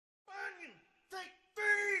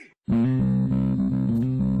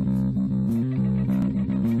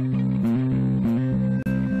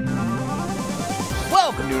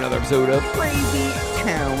episode of Crazy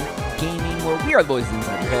Town Gaming, where we are the boys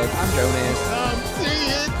inside your head. I'm Jonas.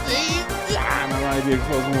 I'm Elijah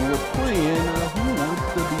Exposing. We're playing Who Wants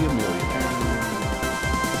to Be a Millionaire?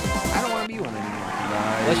 I don't want to be one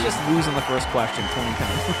anymore. Let's just lose on the first question 20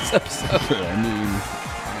 times this episode. I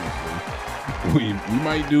mean, we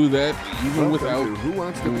might do that even without Who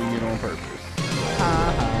Wants to doing it on purpose.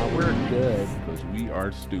 We're good. Because we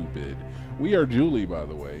are stupid. We are Julie, by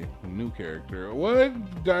the way, a new character.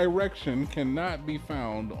 What direction cannot be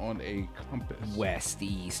found on a compass? West,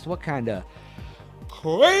 east. What kind of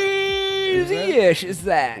crazy-ish is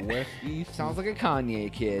that? West, east? Sounds like a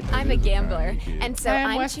Kanye kid. I'm a gambler, Kanye kid. and so I'm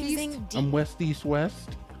I'm West choosing East. D. I'm West, East,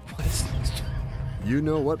 West. West east. You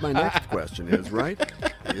know what my next question is, right?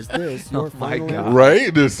 Is this your Oh my final God. answer?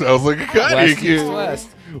 Right? This sounds like a Kanye West, kid. east, west.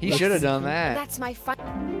 He should have done that. That's my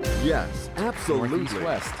fun. Yes, absolutely. Northeast,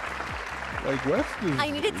 west. Like West is I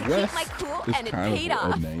needed to keep West my cool, is and it kind paid of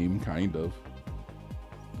off. a name, kind of.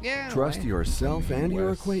 Yeah. Trust right. yourself and your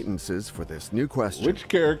West. acquaintances for this new question. Which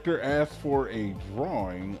character asked for a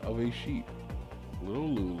drawing of a sheep? Little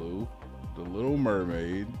Lulu, the Little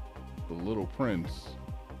Mermaid, the Little Prince,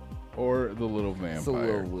 or the Little Vampire? It's a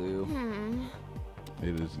little Lou.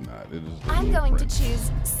 It is not. It is the I'm Little going Prince. to choose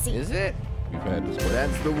C. Is it? We've had this question.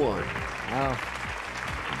 That's the one. Oh.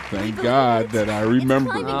 Thank God that I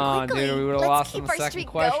remember. climbing. Oh, quickly. dude, we would have Let's lost on keep the our second streak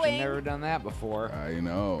question. going. Never done that before. I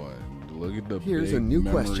know. And look at the Here's big a new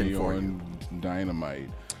memory question for on Dinomight.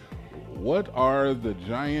 What are the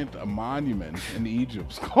giant monuments in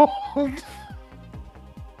Egypt called?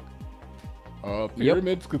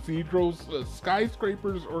 Pyramids, cathedrals,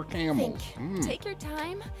 skyscrapers, or camels? Think. Take your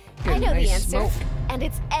time. Get I a know nice the answer, smoke. and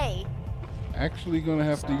it's A. Actually gonna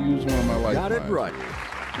have to use one of my lifelines. Got it right.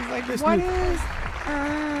 She's like, This what new- is?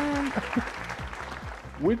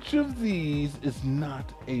 Which of these is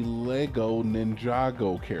not a Lego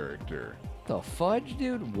Ninjago character? The fudge,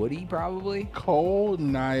 dude? Woody, probably? Cole,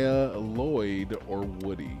 Naya, Lloyd, or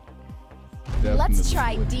Woody? Let's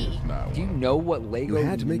try Woody D. is not Do you one. know what Lego You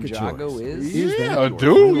had to make a Ninjago choice. is? Is that Yeah, your dude.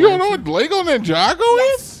 final You don't know answer? what Lego Ninjago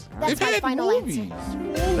Yes, is? that's They've my had final movies.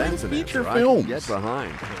 answer. That's an feature answer I films. can get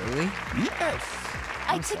behind. Really? Yes.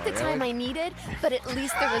 I took the time I needed, but at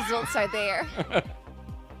least the results are there.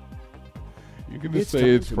 You can It's just say time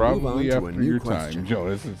it's to move on probably to a after new your question. time,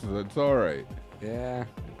 Jonas. It's all right. Yeah.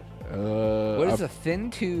 What is I- a thin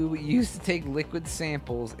tube used to take liquid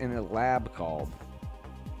samples in a lab called?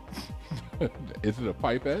 Is it a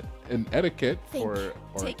pipette, an etiquette, Think. or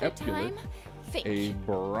Take an your epaulet, time. Think. a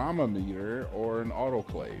barometer, or an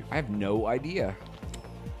autoclave? I have no idea.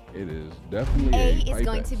 It is definitely A a is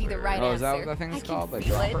going pipette, to be the sir. right Oh, answer. is that what that thing's I can called? Like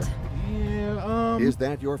feel dropper? it. Yeah. Is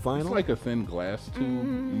that your It's final? like a thin glass tube,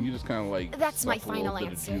 and you just kind of like That's my stuff a little final bit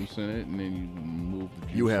answer. of juice in it, and then you move the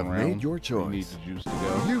juice You have around. made your You need choice. the juice to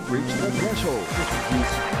go. You've reached the threshold.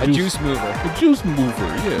 A juice mover. The juice mover,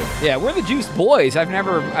 yeah. Yeah, we're the juice boys. I've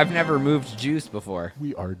never moved juice before.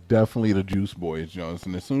 We are definitely the juice boys, Jonas.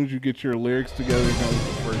 And as soon as you get your lyrics together, Jonas,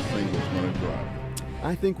 the first single's going to drop.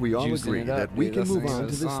 I think we all Juicing agree it up, that we dude. can That's move the name on of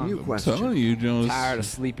to the this song. new I'm question. telling you, Jonas. Tired of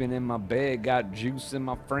sleeping in my bed. Got juice in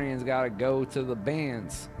my friends. Gotta go to the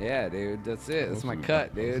bands. Yeah, dude. That's it. That's my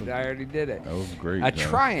cut, dude. I already did it. That was great. A Jonas.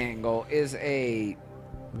 triangle is a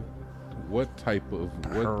What type of,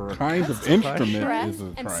 what Percussion. kind of instrument Breath is a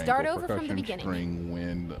and triangle? start over from the Percussion, beginning. string,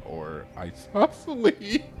 wind, or isosceles?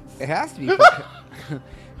 It has to be.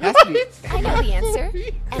 Has to be. I know the answer,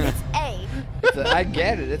 and it's A. I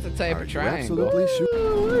get it. It's a type Are of you triangle. absolutely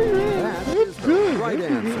sure? That is the good. right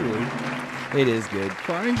That's answer. It is good.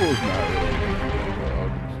 Triangle's not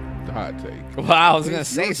really hot take. Wow, I was gonna You're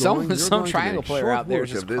say going- some you're some going to triangle make player short out there work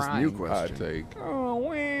is just of this new crying. Hot question. take. Oh,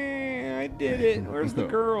 wah, I did it. Where's the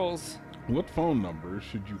girls? What phone number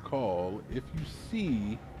should you call if you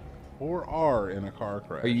see or are in a car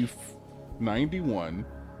crash? Are you? 91,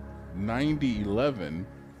 9011,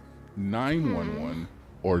 911,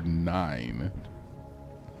 or 9?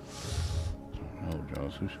 Oh,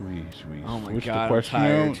 Jones, who should we Oh my switch God, the I'm question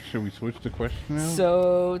tired. out? Should we switch the question out?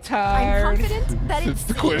 So I'm tired. confident that it's It's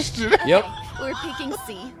the C. question. Yep. We're picking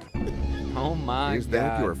C. Oh my Is God.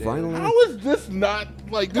 that your dude. final How answer? is this not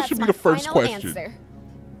like this? That's should be my the first final question. answer.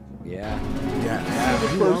 Yeah. Yes.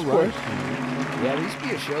 The You are first right. question. Yeah, there used to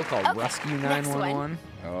be a show called Okay, Rescue next 911.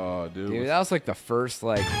 Oh, dude. Dude, that was like the first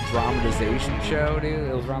like dramatization show, dude.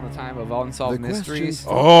 It was around the time of Unsolved The Mysteries. questions-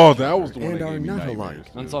 Oh, that was the one And that are gave me not nightmares, alike.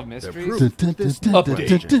 dude. Unsolved The Mysteries. proof of this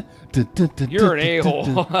Update. You're an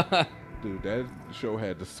a-hole. Dude, that show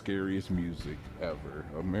had the scariest music ever.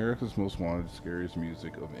 America's Most Wanted, scariest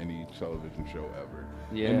music of any television show ever.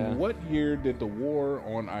 Yeah. And what year did the war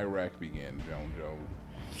on Iraq begin, Joan Joe?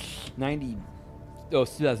 90. Oh,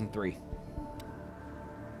 it's 2003.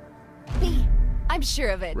 B. I'm sure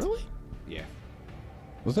of it. Really? Yeah.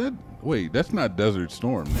 Was that? Wait, that's not Desert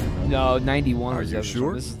Storm. Then. No, 91 Are was you Desert Storm.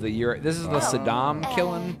 sure? This is the year. This is the Saddam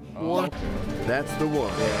killing war. That's the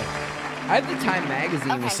one. I had the Time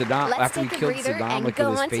magazine with Okay, Saddam let's after he take a killed breather Saddam, and like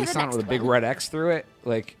go with on his to face the on it with a next big one. red X through it.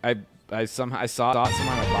 Like I saw it somehow and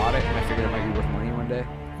I bought it and I figured it might be worth money one day.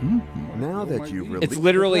 Now that you've released It's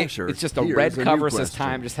literally the pressure, it's just a here's red new cover says question.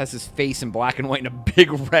 Time, just has his face in black and white and a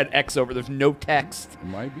big red X over. There's no text. It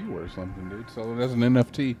might be worth something, dude. Sell it as an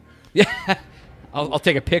NFT. Yeah. I'll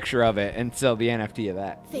take a picture of it and sell the NFT of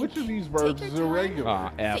that. Which of these verbs is irregular?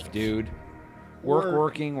 Aw, F, dude. Work,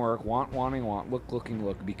 working, work. Want, wanting, want. Look, looking,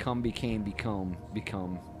 look. Become, became,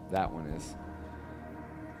 become. That one is.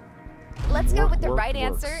 Let's go Work, with the work, right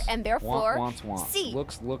works. answer, and therefore, Want, want. C.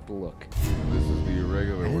 Looks, look, look. This is the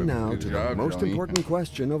irregular one. And now Good to the job, most Johnny. important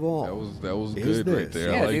question of all. That was Is good right this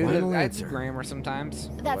there. Yeah, I like dude. it. Final I do answer. grammar sometimes.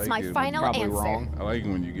 That's like my it. final Probably answer. wrong. I like it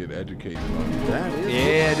when you get educated on it. That is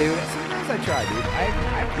Yeah, dude. Sometimes I try, dude.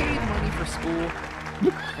 I paid money for school.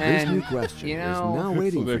 This And, new question you is know, now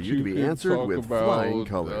waiting so for that you to be can answered talk with about, flying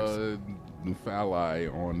colors.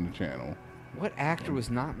 phalli on the channel. what actor was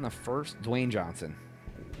not in the first? Dwayne Johnson.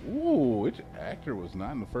 Ooh, which actor was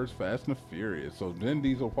not in the first Fast and the Furious? So Vin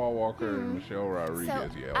Diesel, Paul Walker, and Michelle Rodriguez.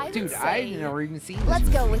 Yeah. I would Dude, say- I never even seen this. Let's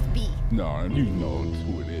go with B. No, you know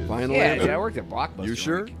who it is. Final Yeah, answer. dude, I worked at Blockbuster. You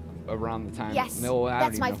sure? like, around the time. Yes, No, I don't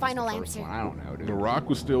that's even my know if it's final the first answer. one. I don't know, dude. The Rock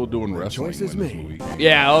was still doing wrestling choice is when this made. movie.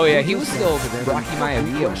 Yeah, oh yeah, he was still To that Rocky important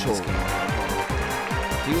Maivia when this threshold. came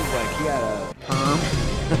out. He was like, he had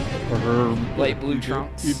a perm, light blue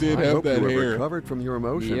trunks. He did I have hope that you hair. recovered from your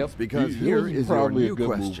emotions Yep. because It here was is your probably new a good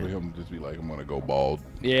move for question. him to just be like, I'm gonna go bald.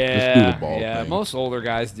 Yeah, Just do the bald yeah. thing. Most older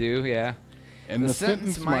guys do. Yeah, And The the, sentence,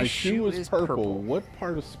 sentence, "My my shoe shoe is is purple. purple." What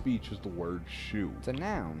part of speech is the word shoe? it's a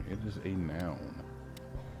noun. It is a noun.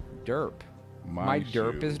 Derp. My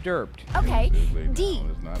derp shoe is derped. Okay, is a D.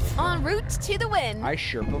 noun, it's not a En noun. route to the win. I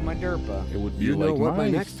sherpa my derpa. It would be You like know what my my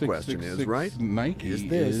next question is, 666 right? Nike Is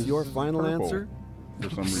this is your final purple answer? For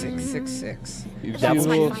some reason. 666. You That's see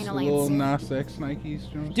my little, final little answer. Nas X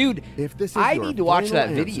Nikes, Jones? Dude, If this is I your need to watch final that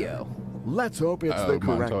answer, video. Let's hope it's the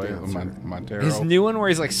correct answer. Montero. His new one where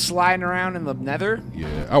he's like sliding around in the nether. Yeah,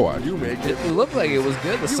 I watched You it. make It, it. it looked like it was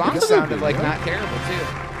good. The song got it, sounded like right? not terrible too.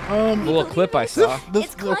 The Um, little clip I saw.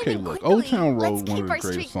 It's climbing look, quickly. Old Town Let's Road, one keep of the our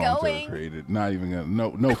greatest streak songs going. ever created. Not even gonna,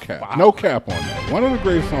 no cap, Wow. no cap on that. One of the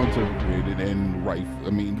greatest songs ever created, and right. I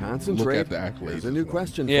mean, look Concentrate. at the accolades. There's a new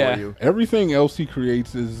question Yeah. for you. Everything else he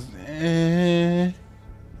creates is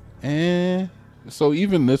So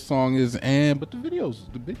even this song is but the videos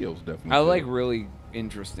definitely. I good. like really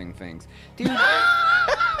interesting things, dude.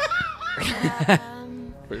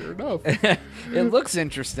 Fair enough. It looks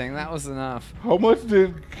interesting. That was enough. How much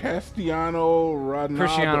did Cristiano Ronaldo?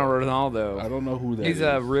 Cristiano Ronaldo. I don't know who that is. He's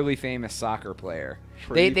a really famous soccer player.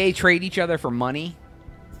 Trade? They trade each other for money,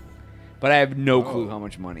 but I have no clue Oh. how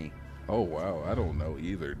much money. Oh wow, I don't know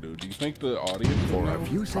either, dude. Do you think the audience will For a know?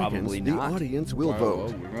 few seconds, Probably the not. audience will Well,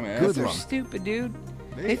 vote. we're gonna ask Good They're luck. stupid, dude.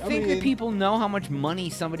 They I think mean, that people know how much money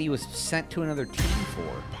somebody was sent to another team for.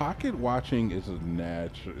 pocket watching is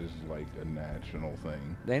like a national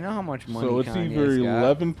thing. They know how much money. So it's Kanye's either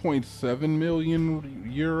got. 11.7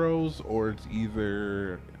 million euros or it's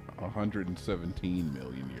either 117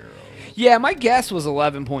 million euros. Yeah, my guess was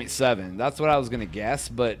 11.7. That's what I was gonna guess,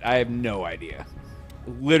 but I have no idea.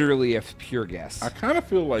 Literally a pure guess. I kind of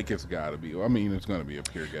feel like it's got to be. I mean, it's going to be a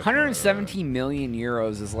pure guess. 117 million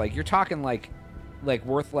euros is like you're talking like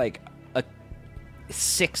worth like a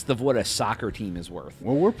sixth of what a soccer team is worth.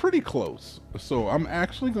 Well, we're pretty close. So I'm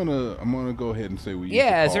gonna go ahead and say we.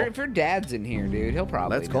 Yeah, use is the there, call. if your dad's in here, dude, he'll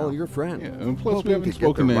probably. Let's call know. your friend. Yeah, and plus Hoping we haven't to get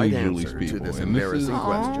spoken the to right any Julie's answer people, to this and this is embarrassing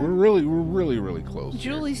question. we're really close.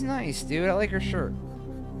 here. Julie's nice, dude. I like her shirt.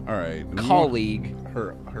 All right, we want Colleague.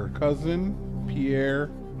 her cousin Pierre,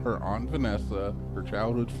 her aunt Vanessa, her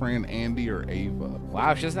childhood friend Andy or Ava.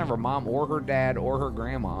 Wow, she doesn't have her mom or her dad or her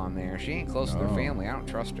grandma on there. She ain't close to No. their family. I don't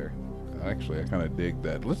trust her. Actually, I kind of dig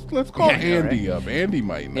that. Let's call Yeah, Andy up. Andy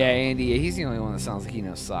might know. Yeah, Andy. He's the only one that sounds like he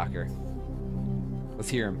knows soccer. Let's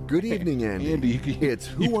hear him. Good evening, Andy. Andy, It's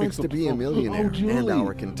Who you Wants picked to up Be the a phone. Millionaire, Oh, Julie. and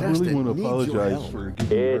our I contestant really want to needs your apologize help. for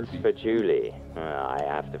giving you It's birthday. for Julie. I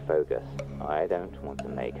have to focus. I don't want to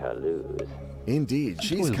make her lose. Indeed,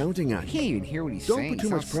 she's counting on I you. can't even hear what he's Don't saying. put too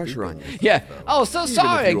He much sounds pressure stupid. on you. Yeah. Oh, so Even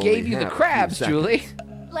sorry I if you gave only you the have a few crabs, seconds. Julie.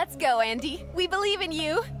 Let's go, Andy. We believe in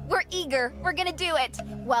you. We're eager. We're gonna do it.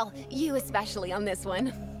 Well, you especially on this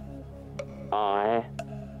one. I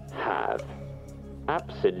have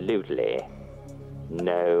absolutely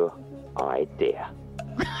no idea.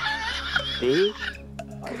 See?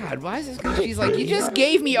 I God, why is this girl? She's like, you just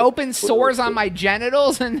gave me open sores on my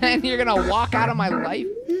genitals, and then you're gonna walk out of my life.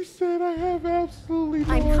 He said I have absolutely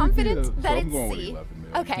no I'm confident idea. that So I'm it's going with C. 11 million.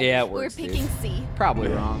 Okay, Yeah, it we're works, picking C. Probably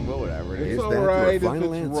wrong, but whatever. It It's is. that your alright if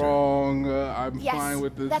final it's answer? wrong. I'm Yes, fine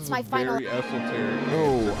with this. that's This my is final- very esoteric.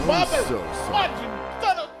 Oh, I'm so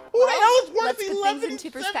sorry. Who the hell is worth Let's put things 11?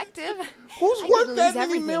 into perspective. Who's I worth could that lose many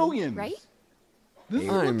everything, millions? right? This is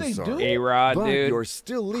what I'm they sorry. do. A-Rod, But dude. you're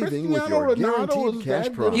still leaving with Cristiano your Ronaldo guaranteed is cash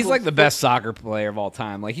that prize. He's like the best soccer player of all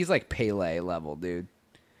time. Like, he's like Pele level, dude.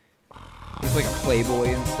 He's like a playboy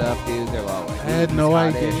and stuff, dude. They're all like, I had he's no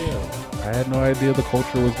hot-ish. idea. I had no idea the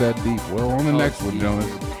culture was that deep. Well, on the next one, Steve.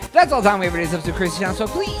 Jonas. That's all the time we have for today's episode of Crazy Town, so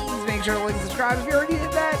please make sure to like and subscribe. If you already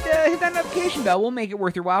did that, hit that notification bell. We'll make it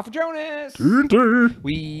worth your while for Jonas.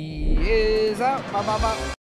 We is out. Bye, bye, bye.